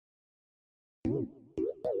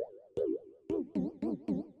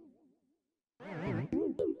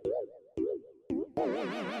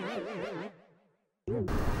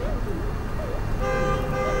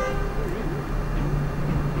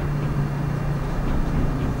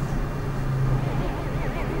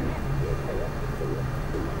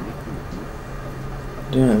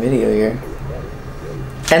doing a video here.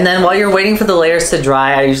 And then while you're waiting for the layers to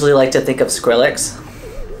dry, I usually like to think of Skrillex.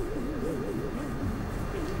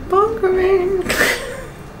 Bunkering.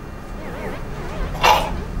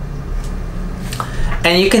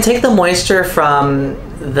 And you can take the moisture from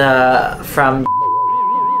ooh,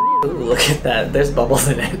 look at that. There's bubbles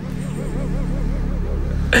in it.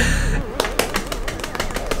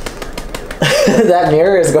 That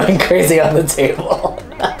mirror is going crazy on the table.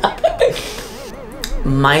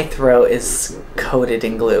 My throat is coated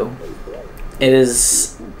in glue. It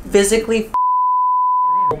is physically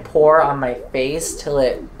pour on my face till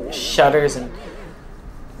it shudders and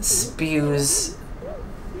spews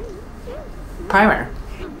primer.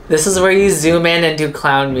 This is where you zoom in and do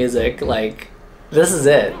clown music. Like, this is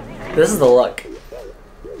it. This is the look.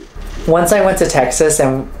 Once I went to Texas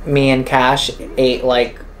and me and Cash ate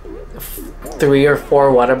like 3 or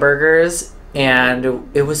 4 Whataburgers, and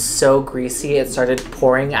it was so greasy it started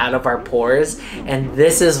pouring out of our pores, and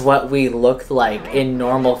this is what we looked like in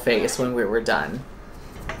normal face when we were done.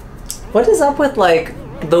 What is up with like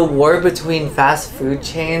the war between fast food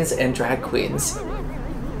chains and drag queens?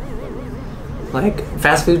 Like,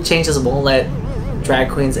 fast food chains just won't let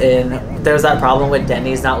drag queens in. There's that problem with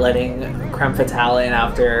Denny's not letting Creme Fatale in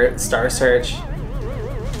after Star Search.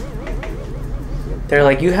 They're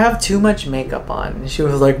like, you have too much makeup on. And she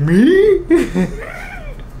was like, me?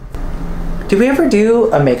 Did we ever do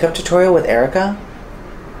a makeup tutorial with Erica?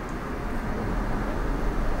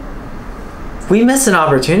 We missed an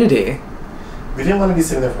opportunity. We didn't want to be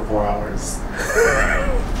sitting there for 4 hours.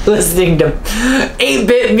 Listening to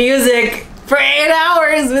 8-bit music for 8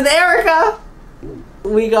 hours with Erica.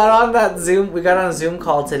 We got on a Zoom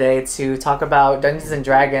call today to talk about Dungeons and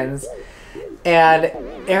Dragons, and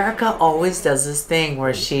Erica always does this thing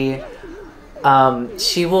where she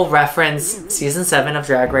will reference season 7 of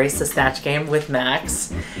Drag Race, the Snatch Game with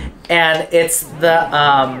Max, and it's the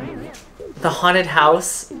haunted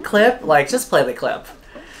house clip. Like, just play the clip.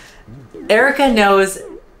 Erica knows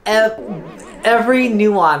every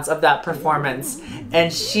nuance of that performance,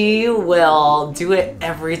 and she will do it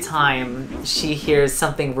every time she hears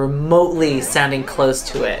something remotely sounding close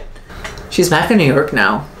to it. She's back in New York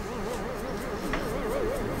now.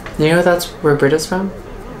 You know that's where Britta's from?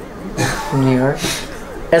 New York.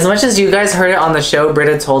 As much as you guys heard it on the show,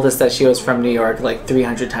 Britta told us that she was from New York like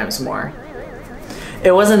 300 times more.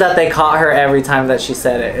 It wasn't that they caught her every time that she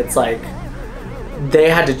said it. It's like they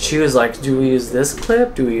had to choose, like, do we use this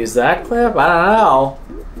clip? Do we use that clip? I don't know.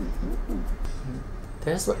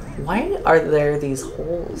 Why are there these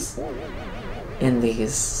holes in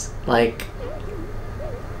these? Like,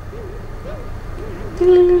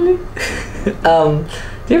 do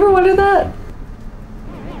you ever wonder that?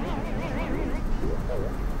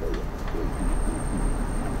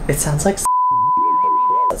 It sounds like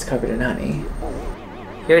that's covered in honey.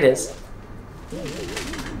 Here it is.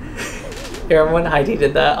 Remember when Heidi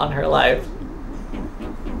did that on her live?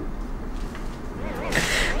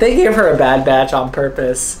 They gave her a bad batch on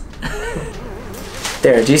purpose.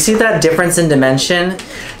 There, do you see that difference in dimension?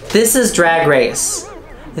 This is Drag Race.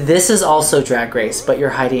 This is also Drag Race, but you're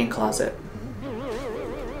Heidi in closet.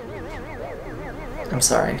 I'm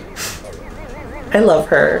sorry. I love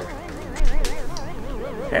her.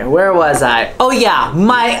 Okay, where was I? Oh yeah,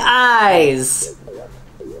 my eyes!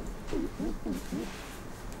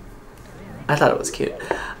 I thought it was cute.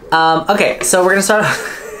 Okay, so we're gonna start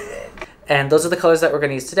off. And those are the colors that we're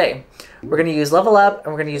gonna use today. We're gonna use Level Up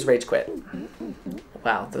and we're gonna use Rage Quit.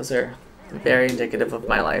 Wow, those are very indicative of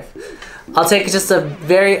my life. I'll take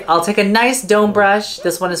a nice dome brush.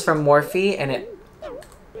 This one is from Morphe, and it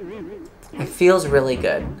feels really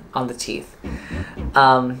good on the teeth.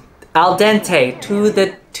 Al dente to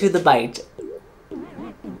the bite.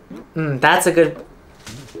 That's a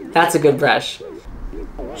good brush.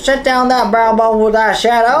 Shut down that brow bone with that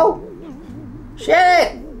shadow. Shut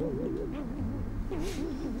it.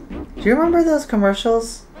 Do you remember those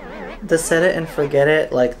commercials? The set it and forget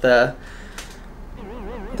it, like the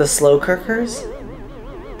slow cookers?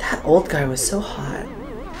 That old guy was so hot.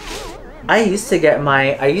 I used to get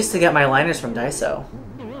my liners from Daiso.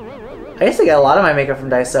 I used to get a lot of my makeup from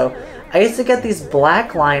Daiso. I used to get these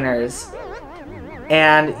black liners,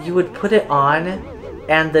 and you would put it on,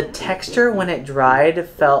 and the texture when it dried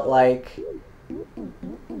felt like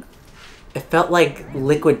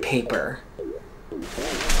liquid paper.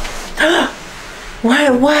 What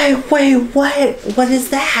is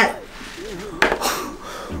that?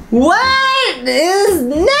 What is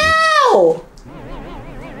now?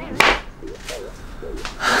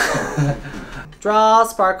 Draw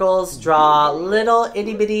sparkles, draw little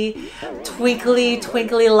itty bitty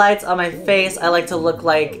twinkly lights on my face. I like to look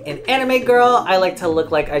like an anime girl. I like to look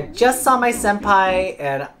like I just saw my senpai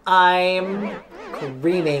and I'm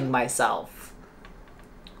creaming myself.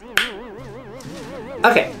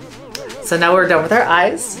 Okay, so now we're done with our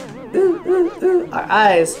eyes. Ooh, ooh, ooh, our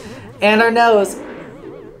eyes. And our nose.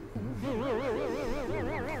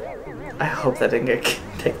 I hope that didn't get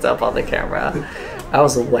picked up on the camera. I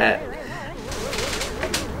was wet.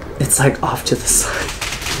 It's like off to the side.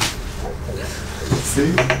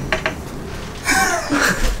 See?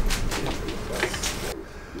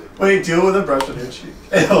 Wait, deal with a brush on your cheek.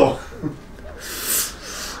 Ew.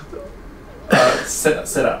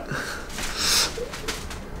 Sit up.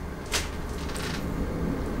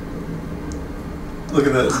 Look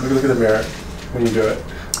at the mirror when you do it.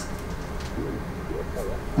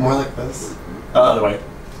 More like this. Other way.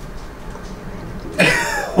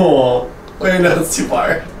 Oh, wait, no, that's too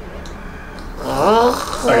far.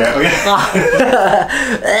 Okay.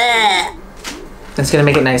 It's gonna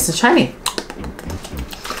make it nice and shiny.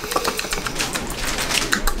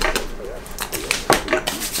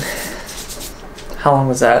 How long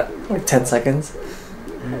was that? Like 10 seconds?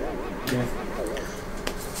 Yeah.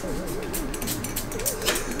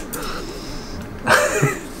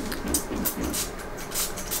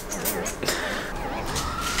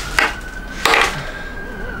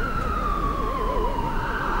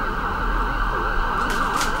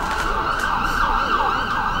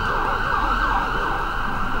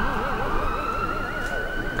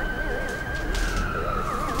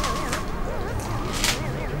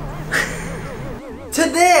 To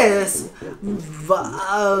this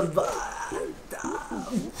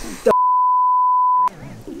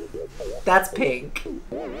that's pink.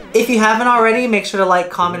 If you haven't already, make sure to like,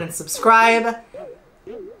 comment, and subscribe.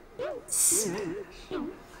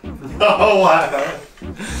 Oh wow.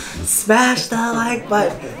 Smash the like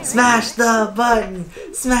button. Smash the button.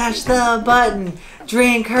 Smash the button.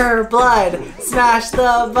 Drink her blood. Smash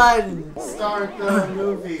the button. Start the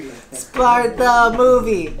movie. Start the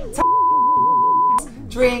movie.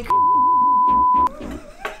 Drink.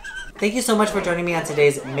 Thank you so much for joining me on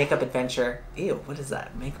today's makeup adventure. Ew, what is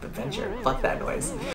that? Makeup adventure. Fuck that noise.